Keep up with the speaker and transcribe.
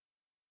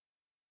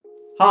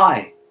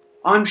Hi,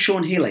 I'm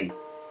Sean Healy,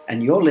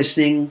 and you're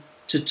listening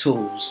to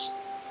Tools.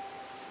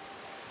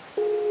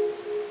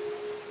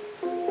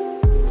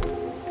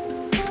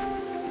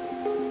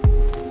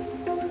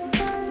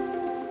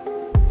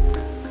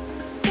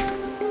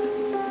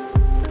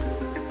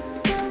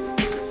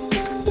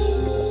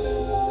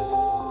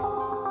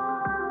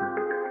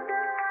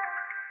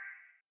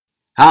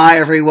 Hi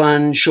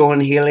everyone, Sean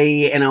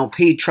Healy,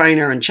 NLP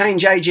trainer and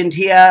change agent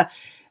here,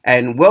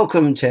 and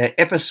welcome to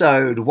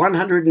episode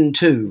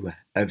 102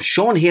 of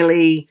Sean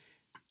Healy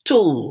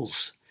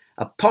Tools,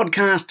 a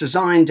podcast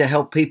designed to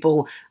help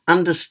people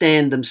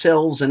understand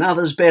themselves and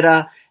others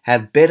better,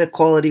 have better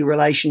quality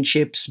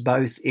relationships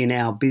both in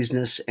our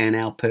business and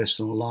our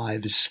personal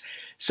lives.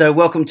 So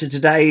welcome to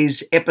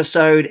today's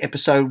episode.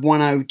 Episode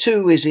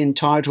 102 is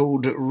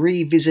entitled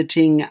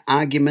Revisiting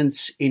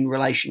Arguments in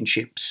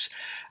Relationships.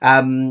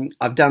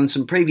 I've done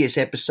some previous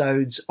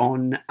episodes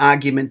on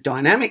argument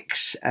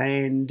dynamics,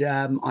 and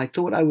I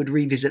thought I would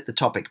revisit the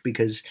topic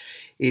because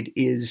it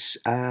is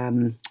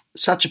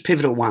such a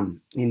pivotal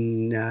one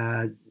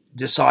in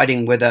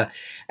deciding whether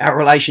our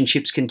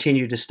relationships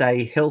continue to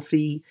stay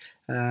healthy,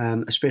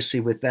 especially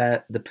with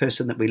the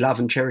person that we love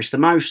and cherish the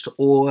most,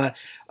 or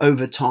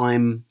over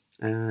time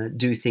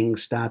do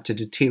things start to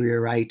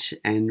deteriorate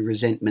and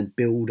resentment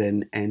build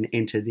and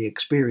enter the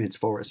experience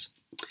for us.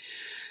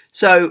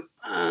 So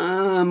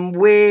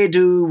where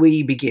do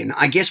we begin?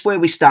 I guess where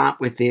we start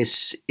with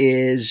this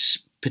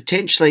is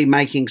potentially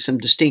making some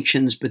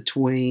distinctions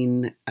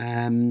between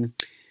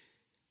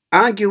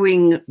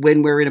arguing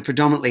when we're in a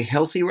predominantly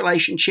healthy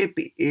relationship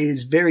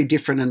is very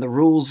different, and the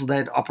rules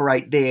that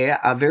operate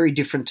there are very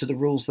different to the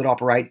rules that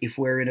operate if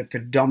we're in a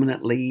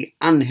predominantly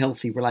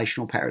unhealthy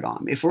relational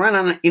paradigm. If we're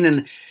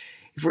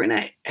in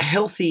a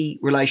healthy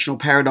relational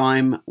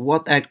paradigm,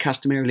 what that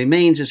customarily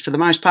means is, for the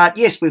most part,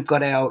 yes, we've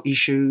got our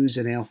issues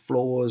and our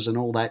flaws and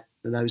all that,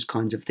 those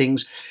kinds of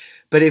things.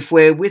 But if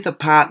we're with a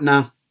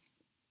partner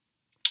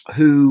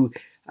who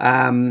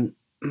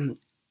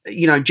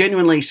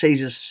genuinely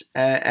sees us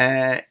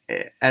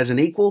as an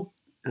equal,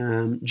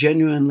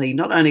 genuinely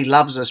not only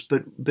loves us,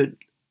 but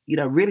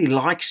really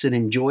likes and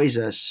enjoys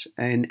us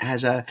and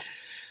has a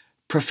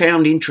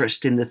profound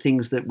interest in the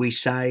things that we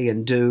say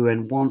and do,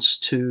 and wants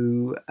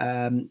to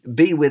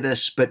be with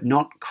us but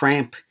not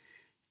cramp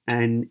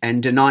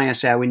and deny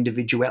us our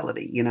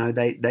individuality.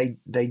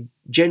 They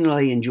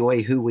generally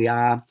enjoy who we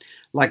are.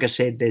 Like I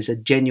said, there's a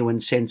genuine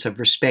sense of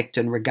respect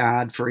and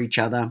regard for each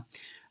other.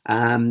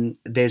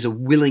 There's a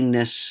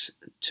willingness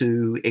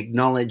to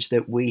acknowledge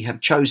that we have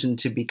chosen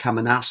to become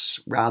an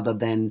us rather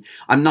than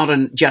I'm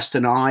not just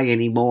an I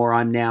anymore.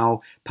 I'm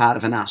now part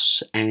of an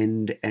us,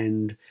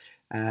 and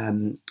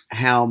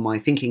how my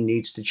thinking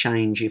needs to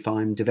change if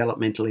I'm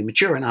developmentally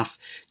mature enough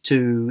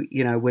to,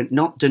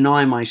 not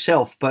deny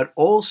myself, but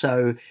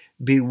also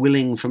be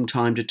willing from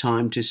time to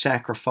time to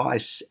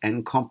sacrifice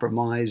and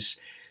compromise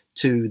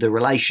to the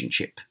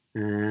relationship.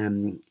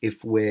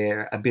 If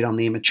we're a bit on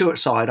the immature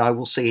side, I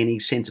will see any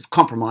sense of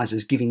compromise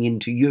as giving in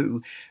to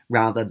you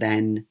rather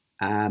than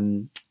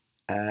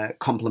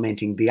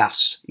complementing the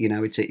us.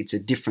 It's a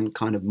different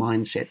kind of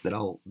mindset that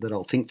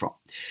I'll think from.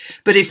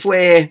 But if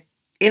we're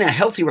in a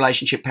healthy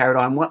relationship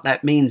paradigm, what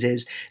that means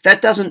is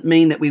that doesn't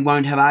mean that we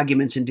won't have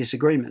arguments and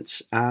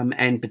disagreements,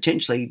 and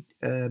potentially,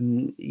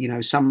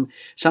 some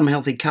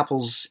healthy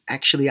couples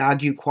actually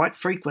argue quite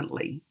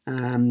frequently.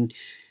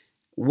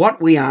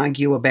 What we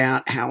argue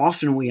about, how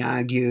often we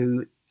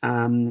argue,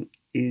 are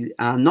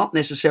not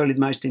necessarily the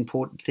most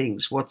important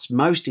things. What's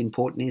most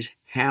important is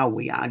how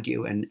we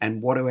argue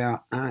and what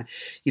are our,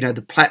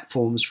 the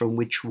platforms from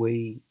which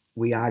we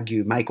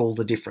argue make all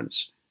the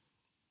difference.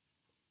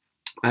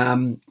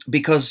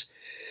 Because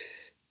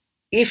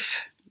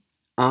if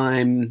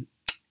I'm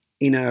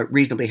in a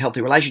reasonably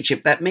healthy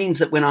relationship, that means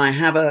that when I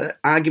have an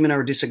argument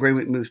or a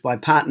disagreement with my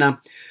partner,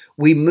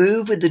 we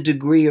move with a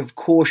degree of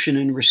caution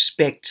and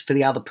respect for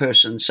the other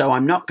person. So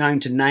I'm not going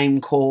to name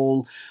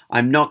call.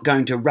 I'm not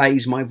going to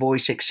raise my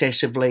voice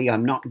excessively.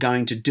 I'm not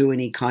going to do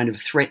any kind of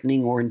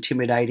threatening or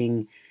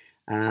intimidating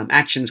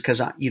actions, because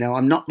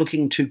I'm not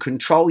looking to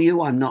control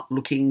you. I'm not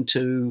looking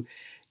to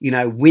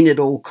win at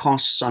all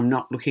costs. I'm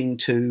not looking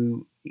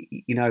to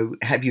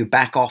have you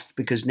back off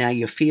because now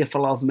you're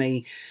fearful of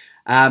me.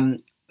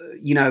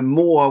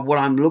 More what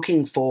I'm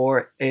looking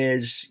for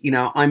is,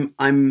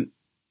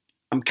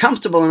 I'm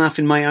comfortable enough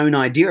in my own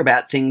idea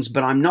about things,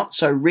 but I'm not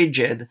so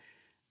rigid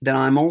that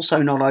I'm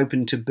also not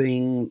open to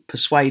being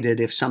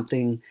persuaded if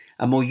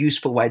a more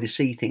useful way to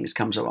see things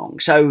comes along.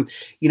 So,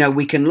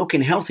 we can look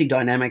in healthy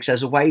dynamics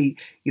as a way,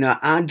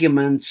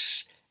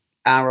 arguments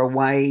are a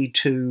way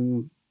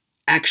to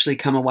actually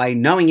come away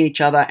knowing each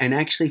other and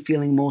actually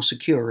feeling more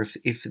secure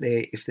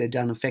if they're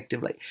done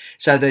effectively,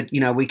 so that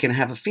we can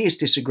have a fierce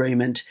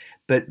disagreement,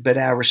 but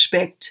our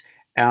respect,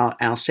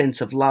 our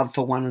sense of love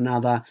for one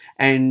another,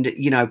 and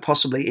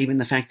possibly even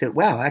the fact that,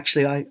 wow,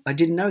 actually I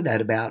didn't know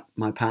that about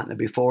my partner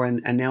before,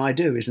 and now I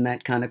do. Isn't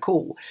that kind of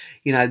cool?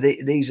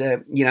 These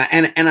are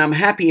and I'm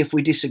happy if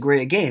we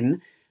disagree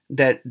again,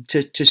 that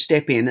to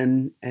step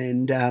in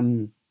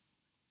and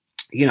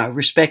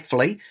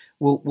respectfully,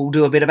 we'll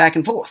do a bit of back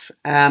and forth.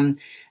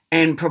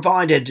 And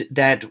provided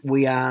that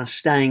we are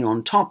staying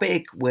on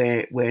topic,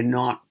 we're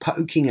not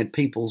poking at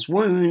people's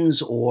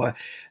wounds or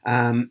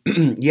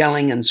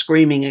yelling and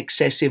screaming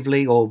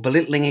excessively or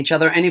belittling each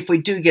other. And if we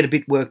do get a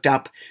bit worked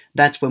up,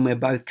 that's when we're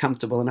both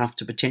comfortable enough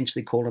to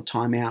potentially call a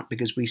timeout,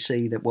 because we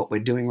see that what we're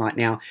doing right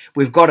now,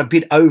 we've got a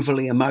bit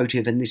overly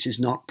emotive and this is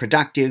not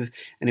productive.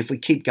 And if we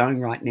keep going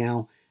right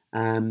now,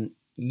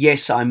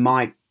 yes, I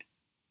might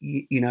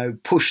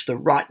push the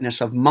rightness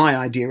of my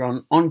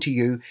idea onto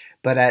you,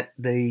 but at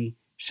the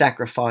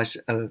sacrifice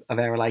of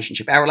our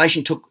relationship. Our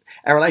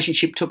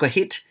relationship took a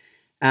hit,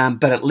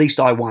 but at least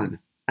I won.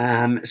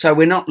 So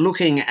we're not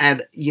looking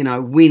at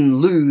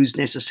win-lose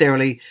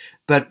necessarily,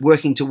 but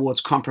working towards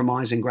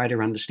compromise and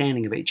greater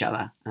understanding of each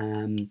other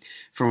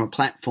from a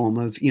platform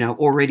of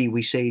already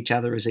we see each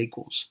other as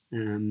equals.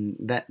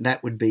 That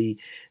would be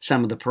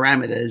some of the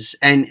parameters,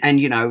 and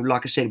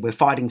like I said, we're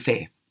fighting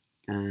fair.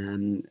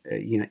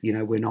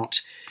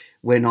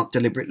 We're not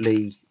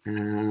deliberately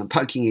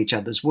poking each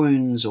other's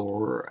wounds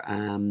or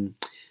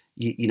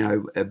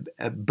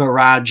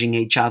barraging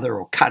each other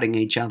or cutting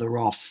each other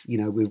off.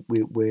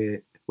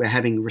 We're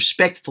having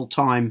respectful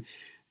time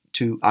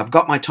I've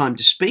got my time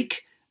to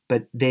speak,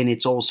 but then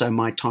it's also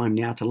my time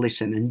now to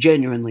listen and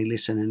genuinely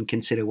listen and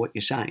consider what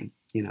you're saying.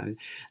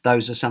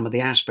 Those are some of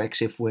the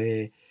aspects if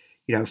we're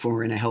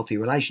in a healthy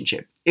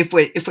relationship. If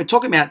we're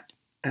talking about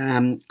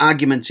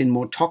arguments in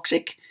more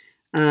toxic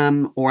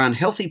or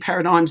unhealthy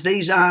paradigms,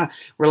 these are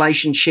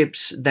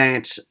relationships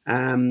that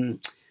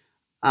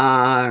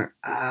are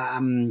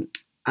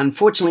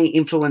unfortunately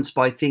influenced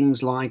by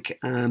things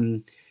like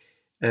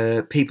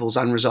people's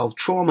unresolved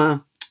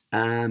trauma,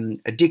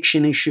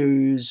 addiction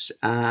issues,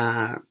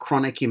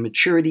 chronic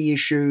immaturity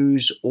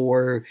issues,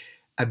 or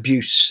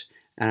abuse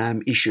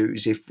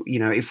issues.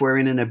 If we're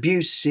in an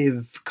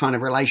abusive kind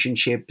of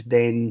relationship,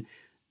 then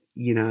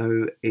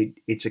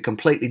it's a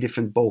completely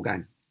different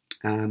ballgame.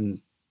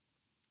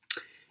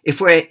 If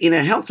we're in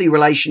a healthy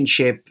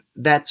relationship,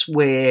 that's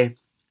where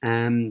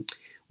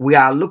we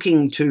are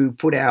looking to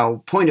put our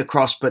point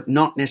across, but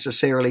not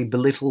necessarily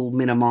belittle,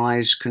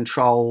 minimize,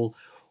 control,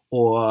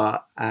 or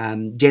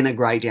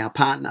denigrate our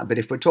partner. But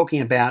if we're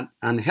talking about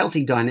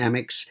unhealthy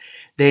dynamics,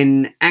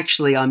 then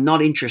actually I'm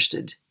not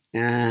interested.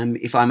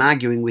 If I'm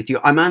arguing with you,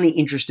 I'm only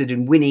interested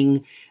in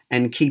winning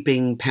and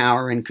keeping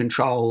power and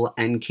control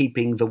and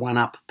keeping the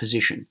one-up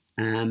position.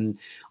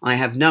 I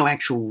have no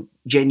actual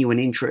genuine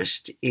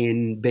interest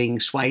in being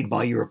swayed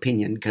by your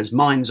opinion, because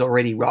mine's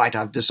already right,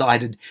 I've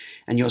decided,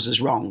 and yours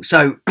is wrong.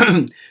 So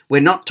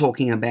we're not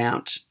talking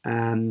about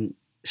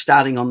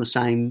starting on the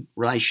same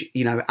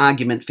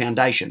argument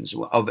foundations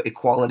of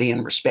equality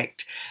and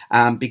respect.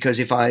 Because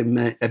if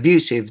I'm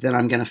abusive, then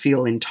I'm going to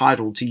feel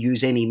entitled to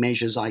use any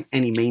means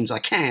I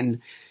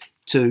can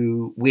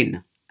to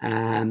win.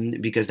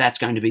 Because that's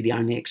going to be the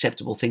only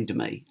acceptable thing to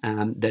me,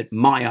 that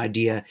my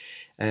idea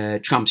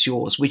trumps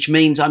yours, which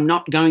means I'm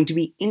not going to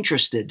be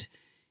interested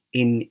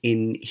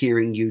in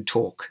hearing you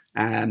talk.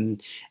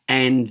 And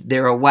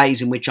there are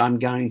ways in which I'm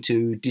going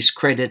to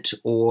discredit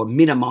or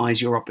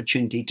minimize your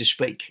opportunity to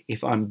speak.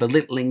 If I'm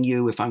belittling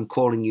you, if I'm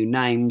calling you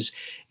names,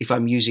 if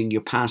I'm using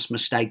your past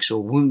mistakes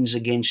or wounds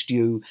against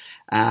you,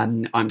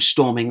 I'm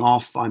storming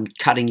off, I'm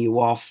cutting you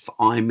off,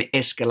 I'm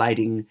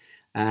escalating,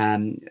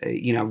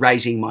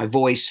 raising my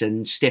voice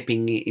and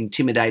stepping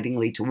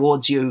intimidatingly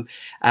towards you.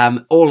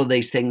 All of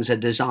these things are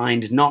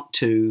designed not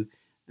to,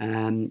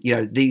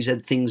 these are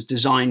things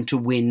designed to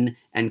win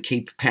and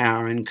keep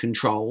power and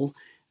control.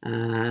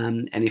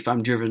 And if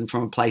I'm driven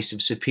from a place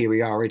of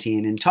superiority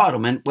and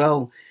entitlement,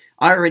 well,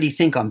 I already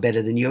think I'm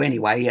better than you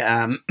anyway.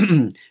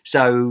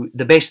 So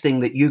the best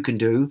thing that you can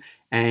do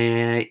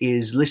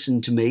is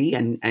listen to me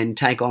and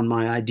take on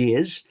my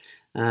ideas.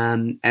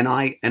 And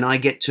I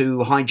get to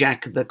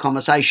hijack the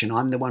conversation.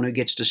 I'm the one who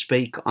gets to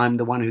speak. I'm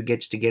the one who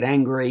gets to get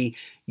angry.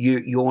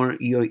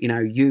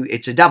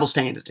 It's a double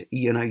standard.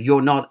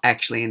 You're not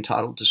actually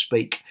entitled to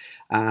speak,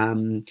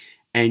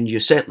 and you're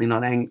certainly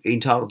not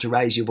entitled to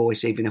raise your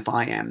voice, even if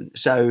I am.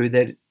 So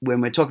that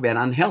when we're talking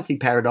about unhealthy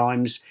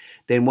paradigms,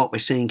 then what we're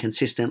seeing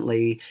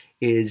consistently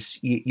is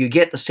you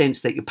get the sense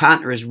that your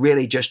partner is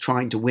really just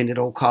trying to win at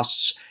all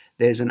costs.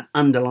 There's an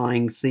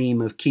underlying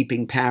theme of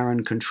keeping power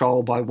and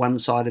control by one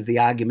side of the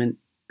argument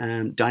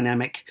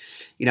dynamic,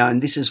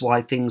 and this is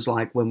why things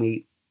like when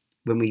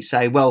we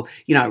say, well,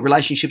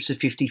 relationships are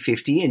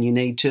 50-50 and you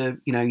need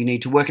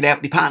to work it out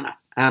with your partner.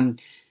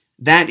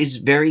 That is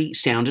very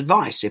sound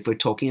advice if we're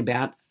talking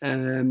about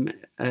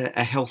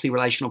a healthy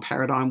relational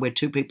paradigm where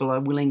two people are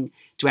willing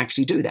to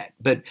actually do that.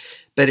 But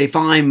if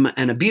I'm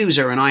an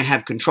abuser and I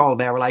have control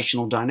of our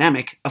relational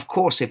dynamic, of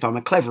course, if I'm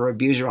a clever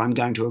abuser, I'm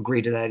going to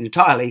agree to that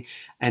entirely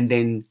and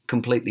then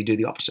completely do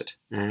the opposite.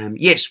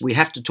 Yes, we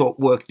have to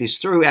work this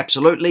through,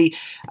 absolutely.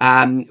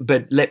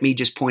 But let me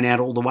just point out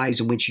all the ways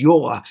in which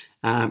you're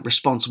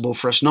responsible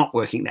for us not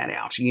working that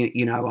out.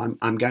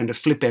 I'm going to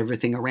flip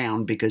everything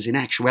around because in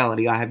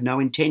actuality, I have no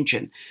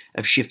intention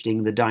of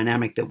shifting the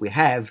dynamic that we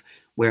have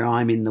where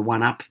I'm in the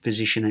one up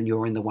position and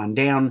you're in the one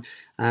down,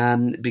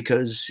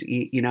 because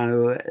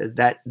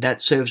that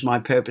serves my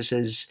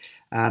purposes.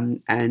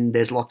 And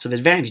there's lots of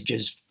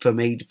advantages for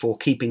me for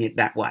keeping it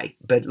that way.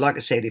 But like I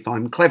said, if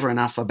I'm clever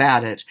enough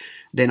about it,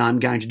 then I'm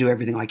going to do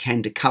everything I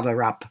can to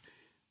cover up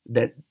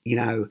that,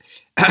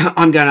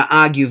 I'm going to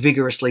argue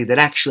vigorously that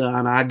actually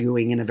I'm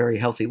arguing in a very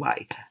healthy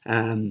way,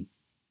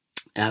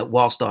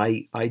 whilst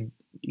I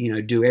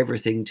do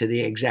everything to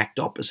the exact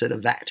opposite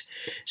of that.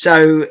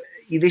 So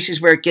this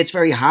is where it gets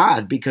very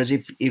hard, because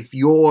if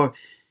you're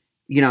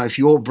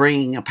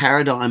bringing a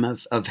paradigm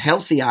of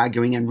healthy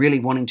arguing and really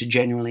wanting to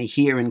genuinely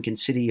hear and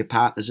consider your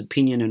partner's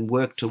opinion and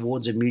work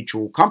towards a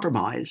mutual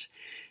compromise,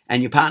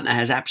 and your partner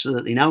has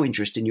absolutely no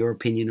interest in your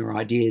opinion or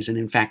ideas and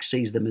in fact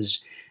sees them as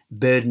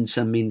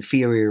burdensome,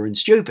 inferior and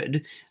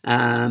stupid,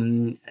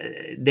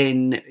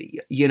 then,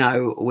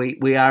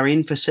 we are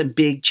in for some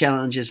big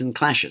challenges and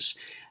clashes.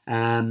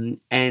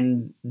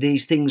 And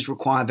these things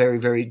require very,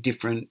 very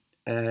different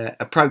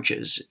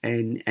approaches,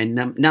 and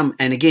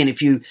again,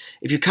 if you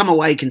come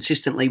away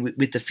consistently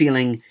with the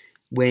feeling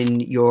when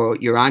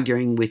you're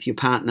arguing with your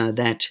partner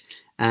that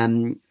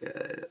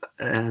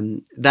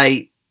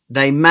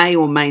they may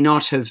or may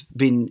not have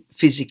been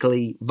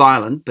physically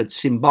violent, but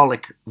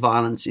symbolic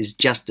violence is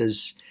just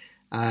as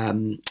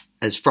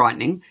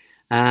frightening.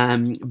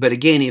 But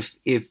again,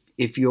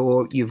 if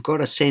you've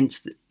got a sense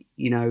that,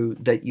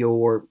 that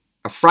you're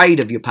afraid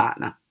of your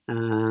partner,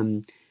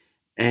 and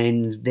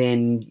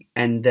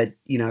that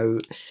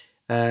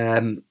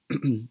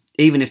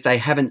even if they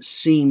haven't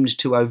seemed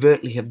to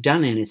overtly have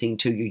done anything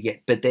to you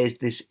yet, but there's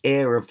this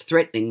air of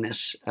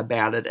threateningness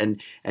about it,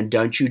 and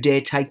don't you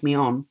dare take me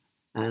on,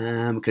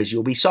 because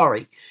you'll be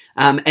sorry.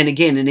 And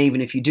again, and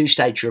even if you do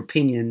state your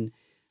opinion,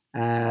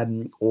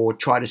 or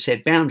try to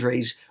set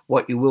boundaries,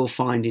 what you will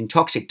find in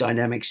toxic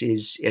dynamics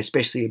is,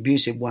 especially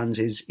abusive ones,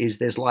 is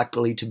there's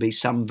likely to be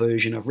some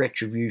version of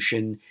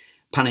retribution,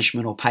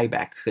 punishment or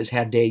payback, because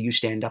how dare you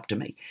stand up to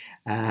me,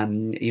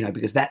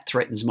 because that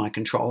threatens my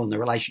control in the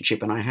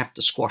relationship and I have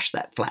to squash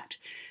that flat.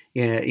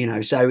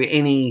 So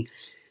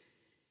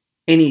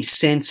any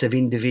sense of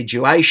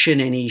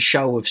individuation, any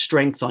show of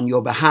strength on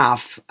your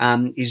behalf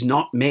is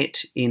not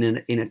met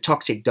in a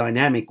toxic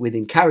dynamic with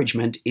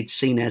encouragement. It's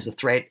seen as a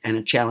threat and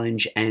a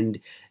challenge, and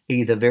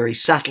either very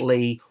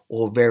subtly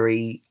or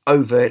very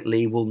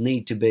overtly will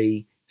need to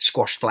be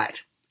squashed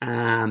flat.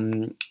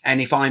 And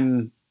if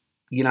I'm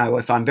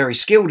very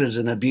skilled as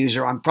an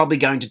abuser, I'm probably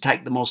going to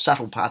take the more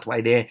subtle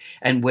pathway there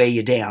and wear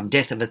you down,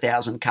 death of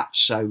 1,000 cuts.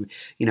 So,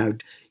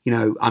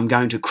 I'm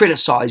going to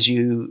criticize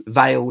you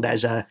veiled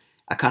as a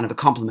kind of a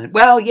compliment.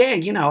 Well, yeah,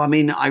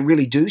 I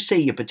really do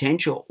see your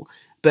potential,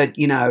 but,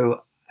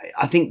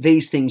 I think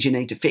these things you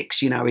need to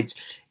fix.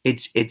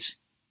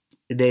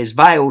 There's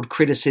veiled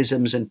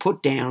criticisms and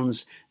put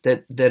downs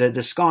that are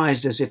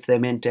disguised as if they're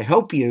meant to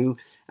help you,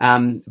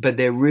 but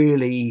they're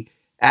really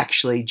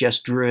actually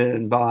just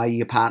driven by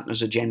your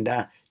partner's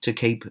agenda to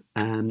keep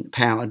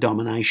power,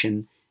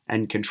 domination,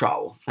 and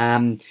control.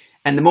 And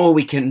the more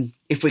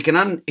if we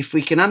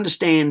can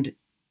understand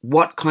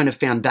what kind of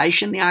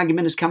foundation the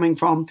argument is coming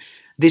from,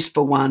 this,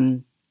 for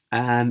one,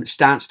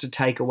 starts to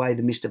take away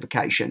the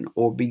mystification,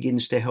 or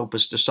begins to help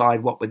us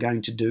decide what we're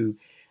going to do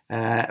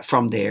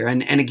from there.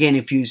 And again,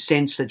 if you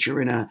sense that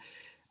you're in a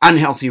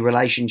unhealthy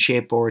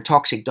relationship or a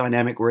toxic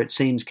dynamic where it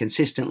seems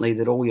consistently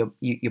that all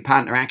your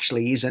partner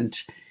actually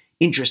isn't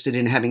interested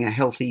in having a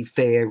healthy,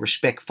 fair,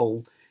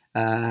 respectful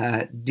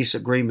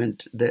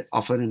disagreement, that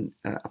often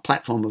a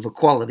platform of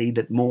equality,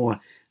 that more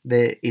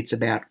it's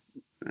about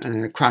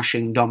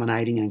crushing,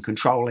 dominating and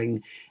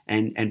controlling,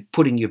 and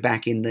putting you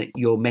back in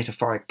your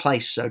metaphoric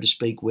place, so to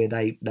speak, where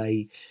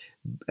they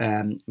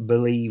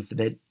believe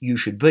that you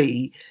should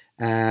be,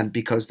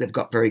 because they've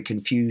got very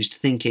confused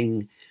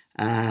thinking,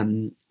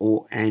 and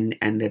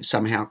they've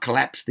somehow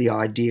collapsed the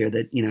idea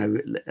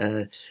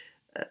that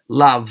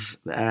love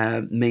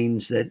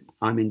means that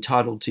I'm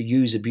entitled to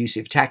use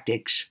abusive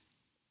tactics.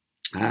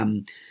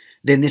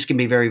 Then this can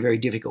be very, very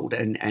difficult.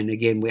 And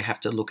again, we have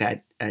to look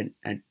at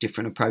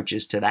different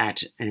approaches to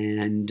that.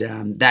 And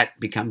that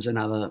becomes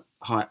another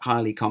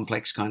highly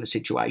complex kind of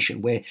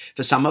situation, where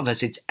for some of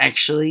us, it's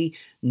actually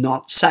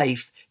not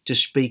safe to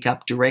speak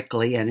up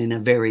directly and in a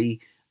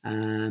very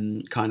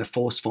kind of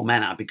forceful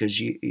manner,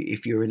 because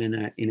if you're in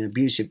an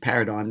abusive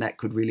paradigm, that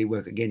could really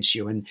work against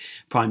you. And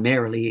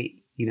primarily,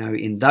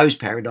 in those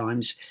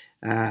paradigms,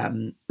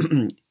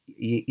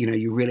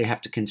 you really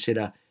have to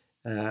consider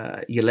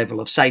your level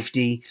of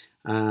safety,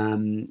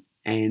 and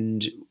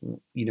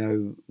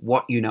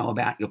what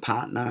about your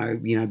partner,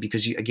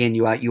 because you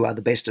are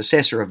the best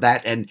assessor of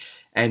that,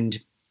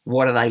 and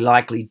what are they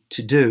likely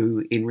to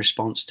do in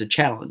response to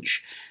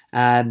challenge.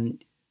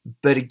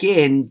 But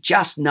again,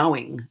 just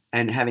knowing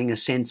and having a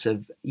sense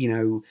of,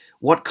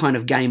 what kind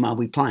of game are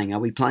we playing? Are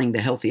we playing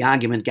the healthy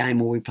argument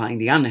game, or are we playing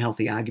the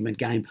unhealthy argument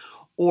game?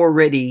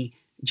 Already,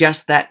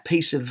 just that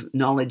piece of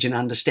knowledge and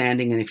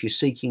understanding, and if you're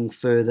seeking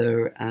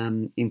further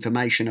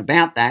information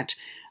about that,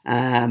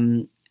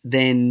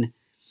 then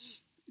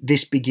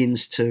this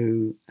begins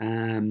to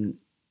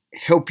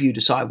help you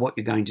decide what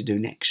you're going to do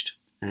next.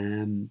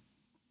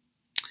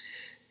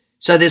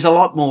 So there's a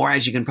lot more,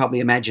 as you can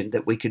probably imagine,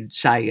 that we could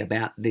say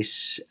about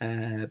these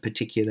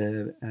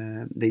particular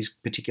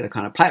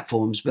kind of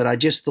platforms. But I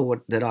just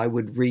thought that I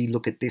would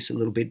re-look at this a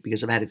little bit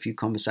because I've had a few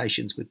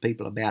conversations with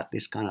people about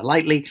this kind of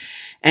lately.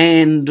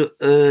 And,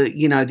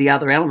 the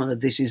other element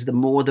of this is the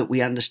more that we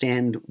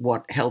understand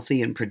what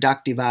healthy and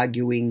productive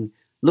arguing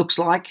looks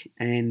like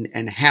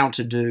and how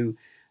to do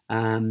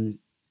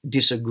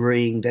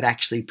disagreeing that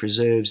actually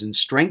preserves and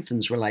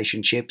strengthens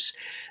relationships,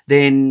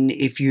 then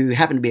if you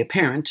happen to be a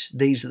parent,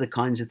 these are the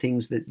kinds of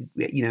things that,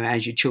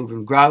 as your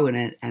children grow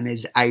and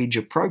as age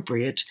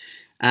appropriate,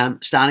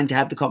 starting to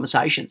have the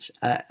conversations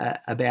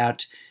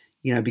about,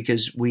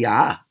 because we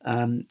are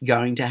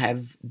going to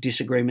have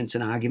disagreements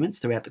and arguments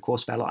throughout the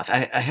course of our life.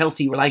 A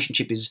healthy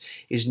relationship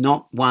is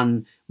not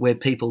one where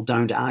people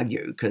don't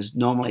argue, because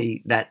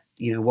normally that,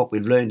 what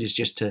we've learned is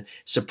just to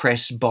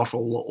suppress,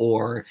 bottle,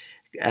 or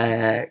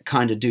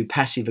kind of do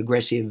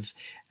passive-aggressive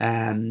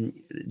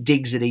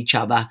digs at each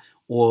other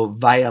or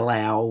veil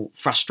our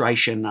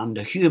frustration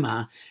under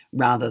humour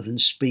rather than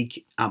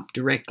speak up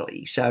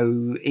directly.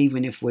 So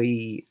even if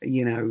we,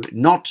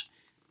 not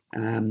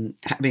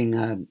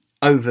having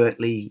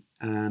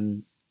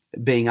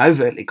being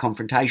overtly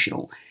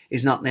confrontational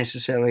is not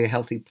necessarily a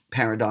healthy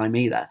paradigm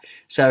either.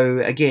 So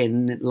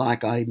again,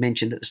 like I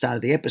mentioned at the start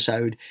of the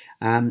episode,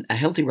 a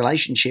healthy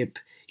relationship,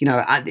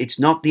 it's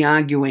not the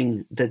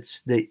arguing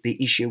that's the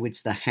issue,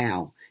 it's the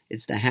how.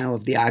 It's the how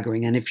of the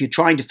arguing. And if you're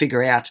trying to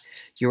figure out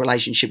your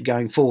relationship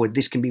going forward,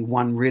 this can be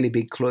one really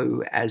big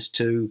clue as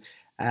to,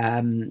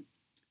 going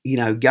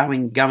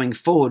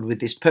forward with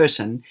this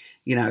person,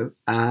 do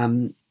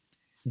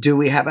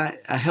we have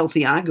a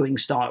healthy arguing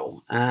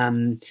style?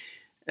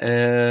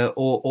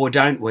 Or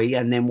don't we?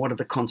 And then what are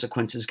the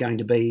consequences going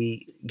to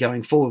be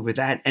going forward with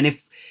that? And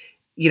if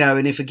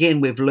again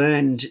we've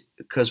learned,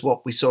 because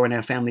what we saw in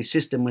our family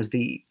system was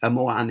a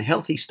more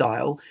unhealthy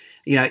style,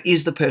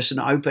 is the person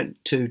open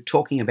to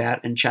talking about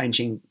and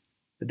changing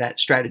that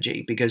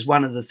strategy? Because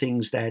one of the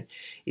things that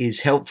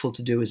is helpful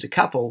to do as a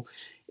couple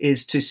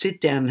is to sit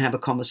down and have a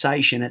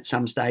conversation at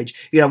some stage.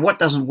 What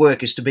doesn't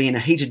work is to be in a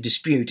heated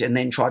dispute and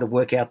then try to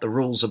work out the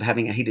rules of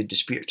having a heated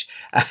dispute.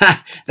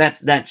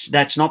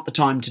 That's not the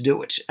time to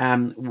do it.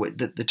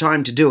 The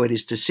time to do it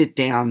is to sit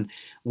down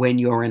when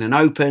you're in an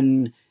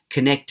open,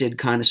 connected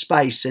kind of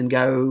space and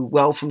go,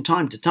 well, from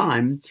time to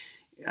time,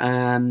 you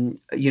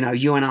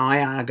and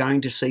I are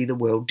going to see the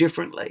world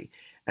differently.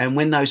 And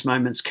when those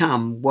moments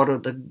come, what are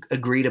the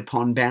agreed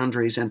upon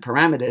boundaries and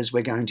parameters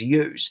we're going to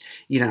use?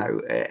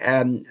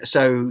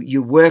 So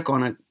you work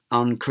on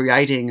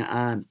creating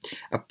a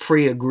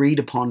pre-agreed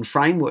upon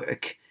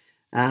framework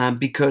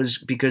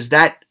because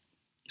that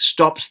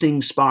stops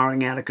things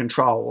spiraling out of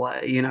control.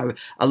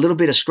 A little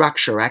bit of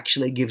structure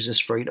actually gives us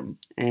freedom.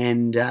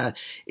 And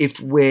if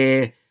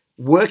we're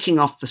working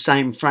off the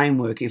same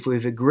framework, if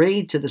we've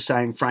agreed to the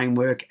same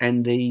framework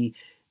and the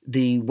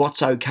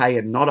what's okay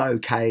and not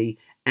okay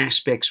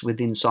aspects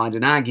within inside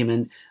an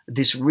argument,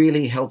 this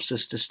really helps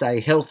us to stay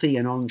healthy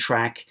and on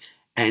track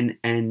and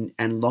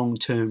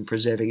long-term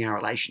preserving our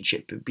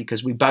relationship,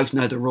 because we both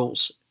know the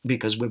rules,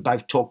 because we've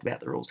both talked about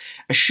the rules.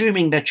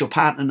 Assuming that your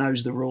partner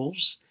knows the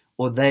rules,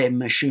 or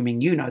them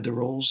assuming you know the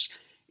rules,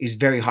 is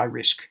very high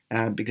risk,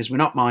 because we're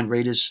not mind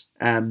readers.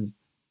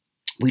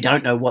 We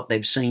don't know what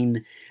they've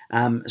seen.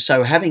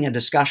 So having a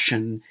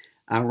discussion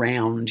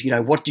around,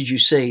 what did you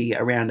see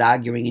around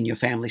arguing in your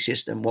family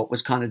system? What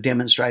was kind of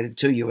demonstrated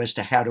to you as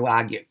to how to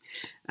argue?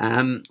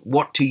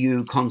 What to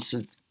you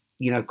constitutes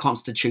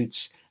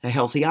a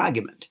healthy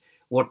argument?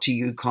 What to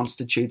you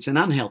constitutes an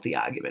unhealthy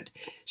argument?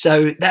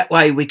 So that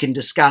way we can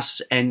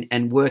discuss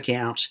and work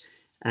out,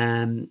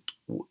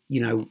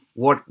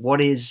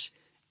 what is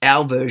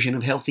our version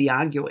of healthy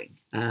arguing?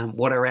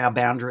 What are our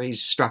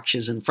boundaries,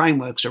 structures, and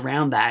frameworks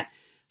around that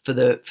for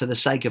the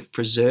sake of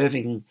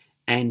preserving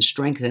and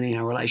strengthening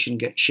our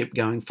relationship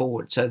going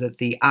forward, so that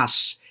the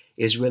us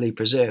is really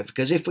preserved?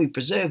 Because if we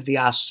preserve the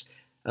us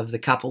of the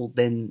couple,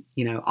 then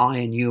I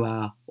and you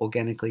are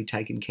organically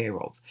taken care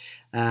of.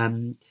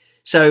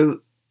 So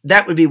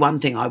that would be one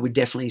thing I would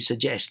definitely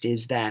suggest,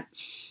 is that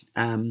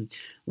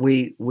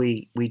we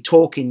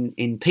talk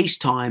in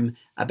peacetime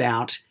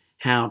about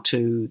how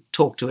to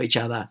talk to each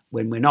other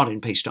when we're not in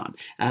peacetime.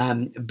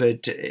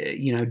 But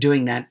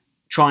doing that,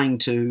 trying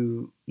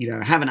to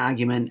have an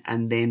argument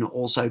and then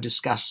also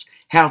discuss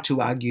how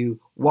to argue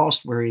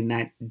whilst we're in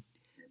that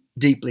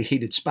deeply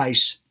heated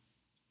space,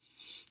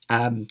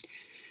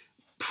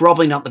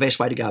 probably not the best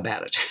way to go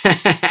about it.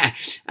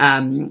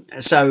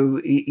 So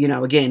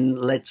again,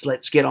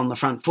 let's get on the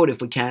front foot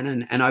if we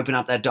can and open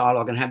up that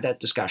dialogue and have that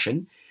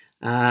discussion.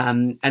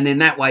 And then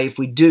that way, if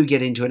we do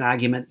get into an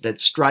argument that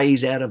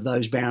strays out of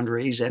those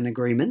boundaries and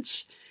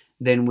agreements,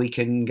 then we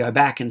can go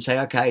back and say,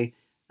 okay,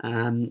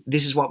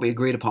 this is what we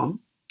agreed upon.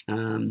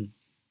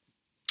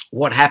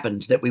 What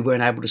happened that we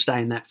weren't able to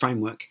stay in that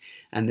framework,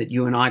 and that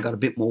you and I got a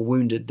bit more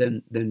wounded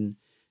than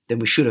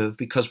we should have,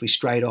 because we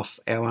strayed off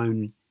our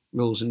own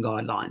rules and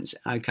guidelines.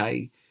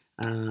 Okay,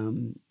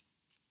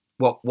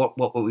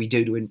 what would we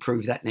do to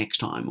improve that next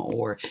time?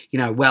 Or,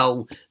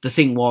 well, the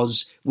thing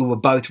was we were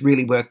both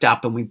really worked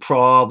up and we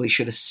probably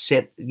should have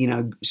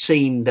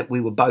seen that we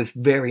were both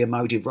very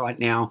emotive right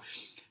now.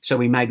 So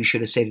we maybe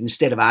should have said,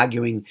 instead of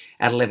arguing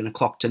at 11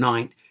 o'clock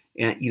tonight,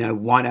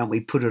 why don't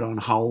we put it on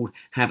hold,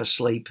 have a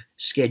sleep,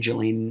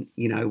 schedule in,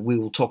 we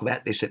will talk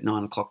about this at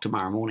 9 o'clock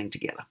tomorrow morning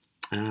together,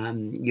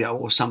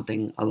 or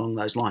something along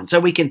those lines. So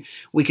we can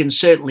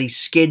certainly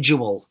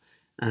schedule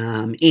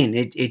in.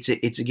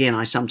 It's again,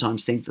 I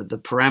sometimes think that the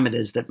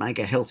parameters that make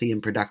a healthy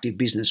and productive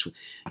business,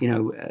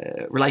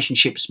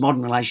 relationships,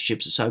 modern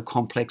relationships are so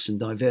complex and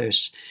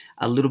diverse.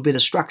 A little bit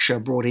of structure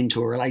brought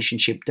into a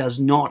relationship does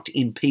not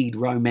impede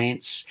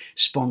romance,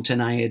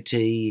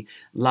 spontaneity,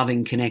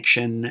 loving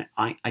connection.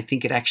 I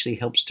think it actually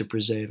helps to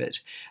preserve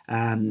it.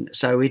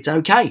 So it's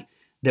okay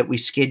that we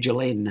schedule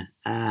in,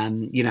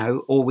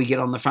 or we get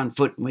on the front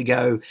foot and we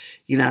go,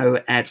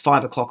 at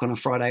 5 o'clock on a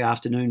Friday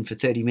afternoon for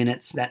 30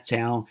 minutes. That's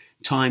our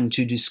time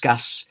to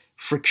discuss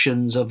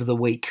frictions of the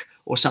week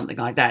or something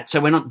like that.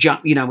 So we're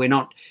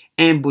not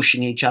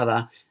ambushing each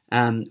other.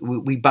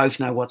 We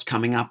both know what's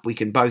coming up. We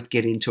can both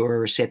get into a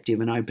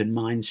receptive and open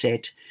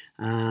mindset,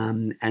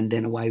 and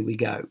then away we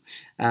go.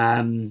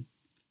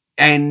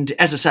 And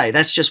as I say,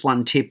 that's just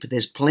one tip.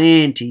 There's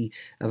plenty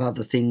of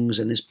other things,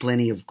 and there's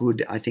plenty of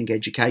good, I think,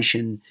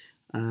 education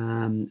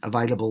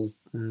available.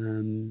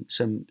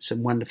 Some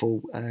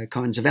wonderful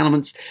kinds of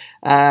elements.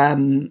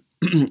 As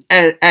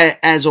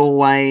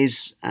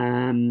always,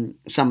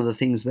 some of the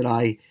things that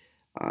I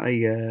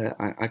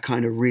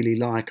kind of really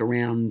like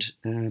around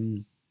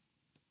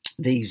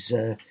these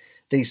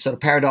sort of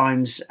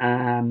paradigms.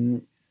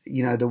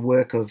 The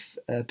work of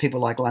people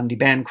like Lundy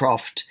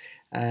Bancroft,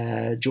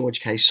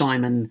 George K.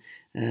 Simon,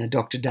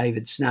 Dr.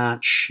 David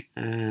Snarch,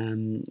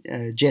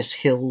 Jess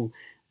Hill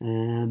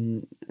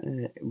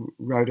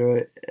wrote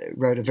a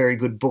very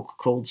good book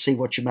called See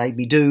What You Made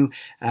Me Do,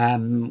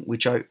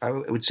 which I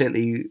would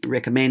certainly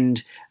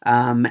recommend.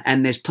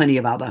 And there's plenty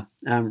of other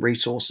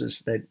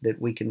resources that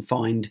we can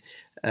find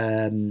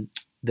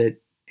that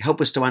help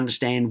us to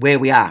understand where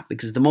we are,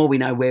 because the more we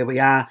know where we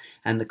are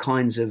and the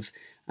kinds of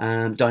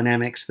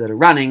dynamics that are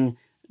running,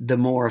 the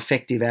more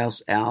effective our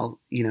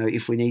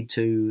if we need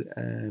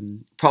to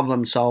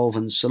problem solve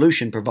and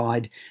solution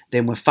provide,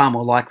 then we're far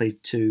more likely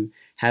to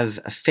have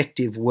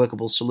effective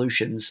workable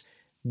solutions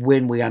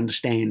when we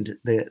understand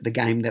the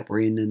game that we're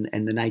in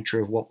and the nature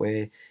of what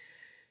we're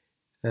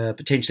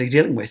potentially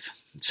dealing with.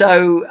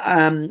 So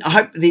I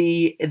hope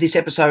this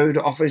episode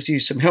offers you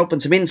some help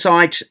and some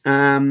insight.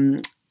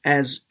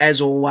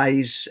 As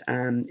always,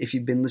 if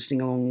you've been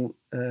listening along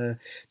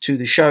to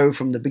the show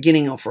from the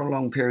beginning or for a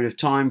long period of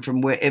time,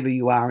 from wherever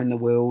you are in the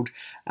world,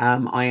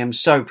 I am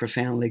so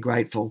profoundly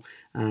grateful.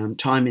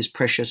 Time is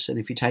precious, and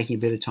if you're taking a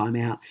bit of time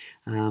out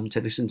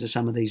to listen to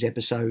some of these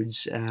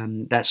episodes,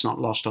 that's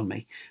not lost on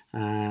me.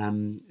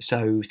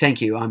 So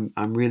thank you.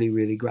 I'm really,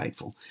 really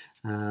grateful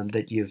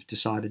that you've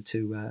decided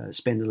to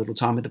spend a little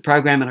time with the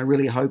program, and I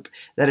really hope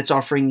that it's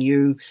offering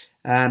you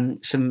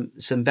some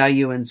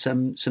value and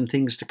some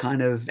things to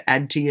kind of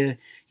add to your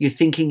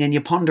thinking and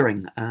your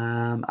pondering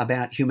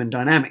about human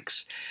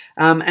dynamics.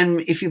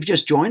 And if you've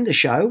just joined the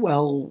show,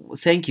 well,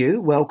 thank you,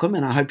 welcome,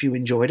 and I hope you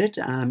enjoyed it.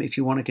 If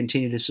you want to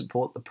continue to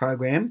support the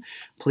program,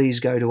 please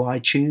go to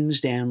iTunes,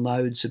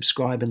 download,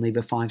 subscribe, and leave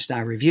a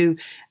 5-star review,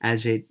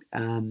 as it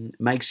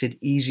makes it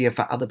easier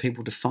for other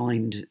people to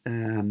find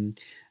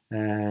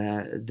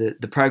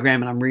the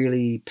program. And I'm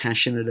really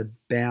passionate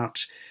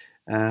about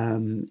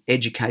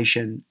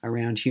education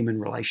around human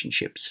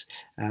relationships.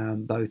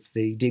 Both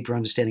the deeper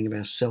understanding of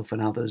ourselves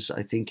and others,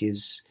 I think,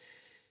 is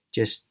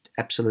just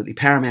absolutely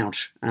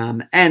paramount,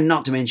 and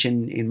not to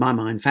mention, in my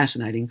mind,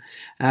 fascinating.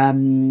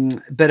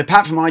 But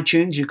apart from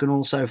iTunes, you can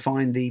also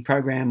find the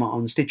program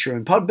on Stitcher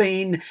and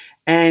Podbean,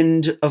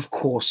 and of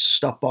course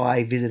stop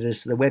by, visit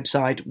us at the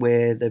website,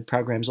 where the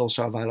program's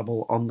also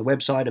available on the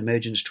website,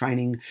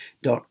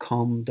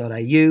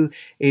 emergencetraining.com.au.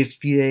 If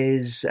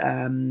there's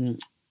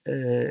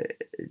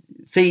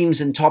themes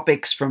and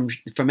topics from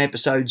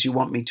episodes you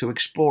want me to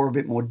explore a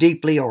bit more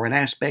deeply, or an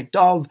aspect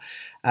of,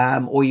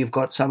 or you've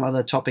got some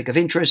other topic of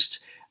interest,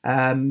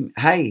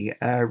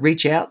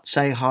 reach out,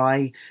 say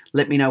hi,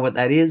 let me know what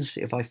that is.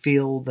 If I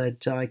feel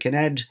that I can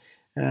add,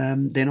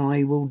 then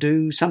I will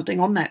do something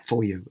on that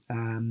for you.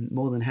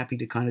 More than happy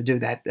to kind of do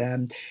that.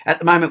 At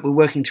the moment, we're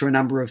working through a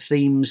number of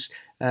themes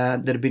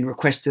that have been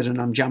requested,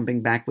 and I'm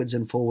jumping backwards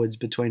and forwards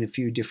between a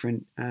few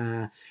different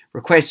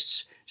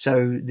requests.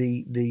 So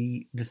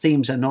the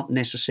themes are not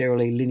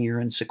necessarily linear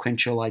and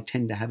sequential. I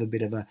tend to have a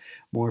bit of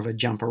more of a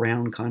jump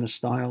around kind of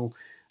style.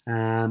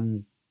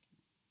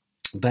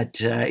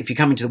 But if you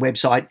come into the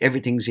website,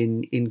 everything's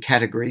in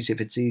categories, if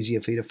it's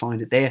easier for you to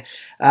find it there.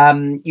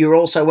 You're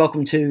also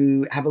welcome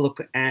to have a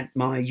look at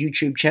my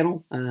YouTube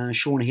channel,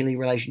 Sean Healy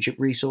Relationship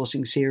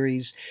Resourcing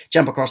Series.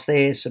 Jump across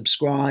there,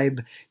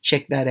 subscribe,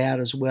 check that out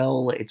as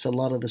well. It's a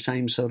lot of the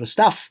same sort of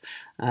stuff,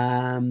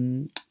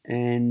 and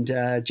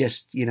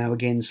just,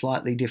 again,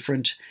 slightly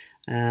different.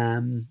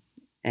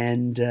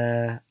 and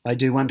I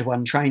do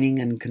one-to-one training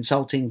and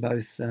consulting,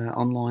 both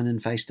online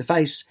and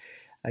face-to-face,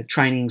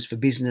 trainings for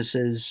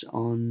businesses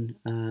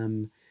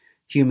on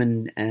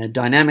human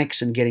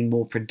dynamics and getting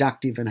more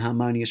productive and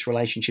harmonious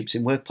relationships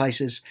in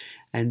workplaces.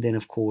 And then,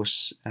 of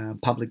course,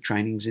 public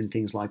trainings in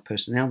things like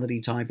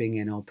personality typing,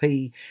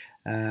 NLP,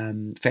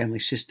 family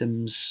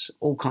systems,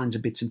 all kinds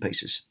of bits and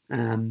pieces.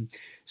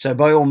 So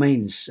by all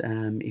means,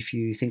 if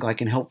you think I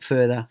can help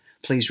further,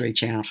 please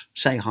reach out,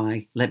 say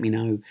hi, let me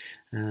know.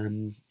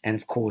 And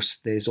of course,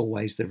 there's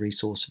always the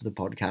resource of the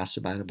podcast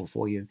available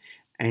for you.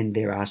 And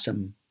there are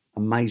some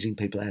amazing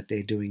people out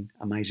there doing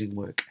amazing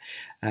work.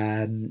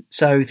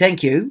 So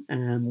thank you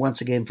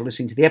once again for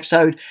listening to the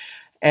episode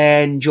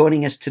and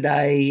joining us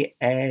today.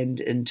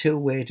 And until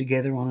we're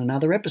together on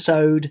another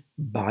episode,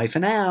 bye for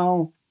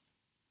now.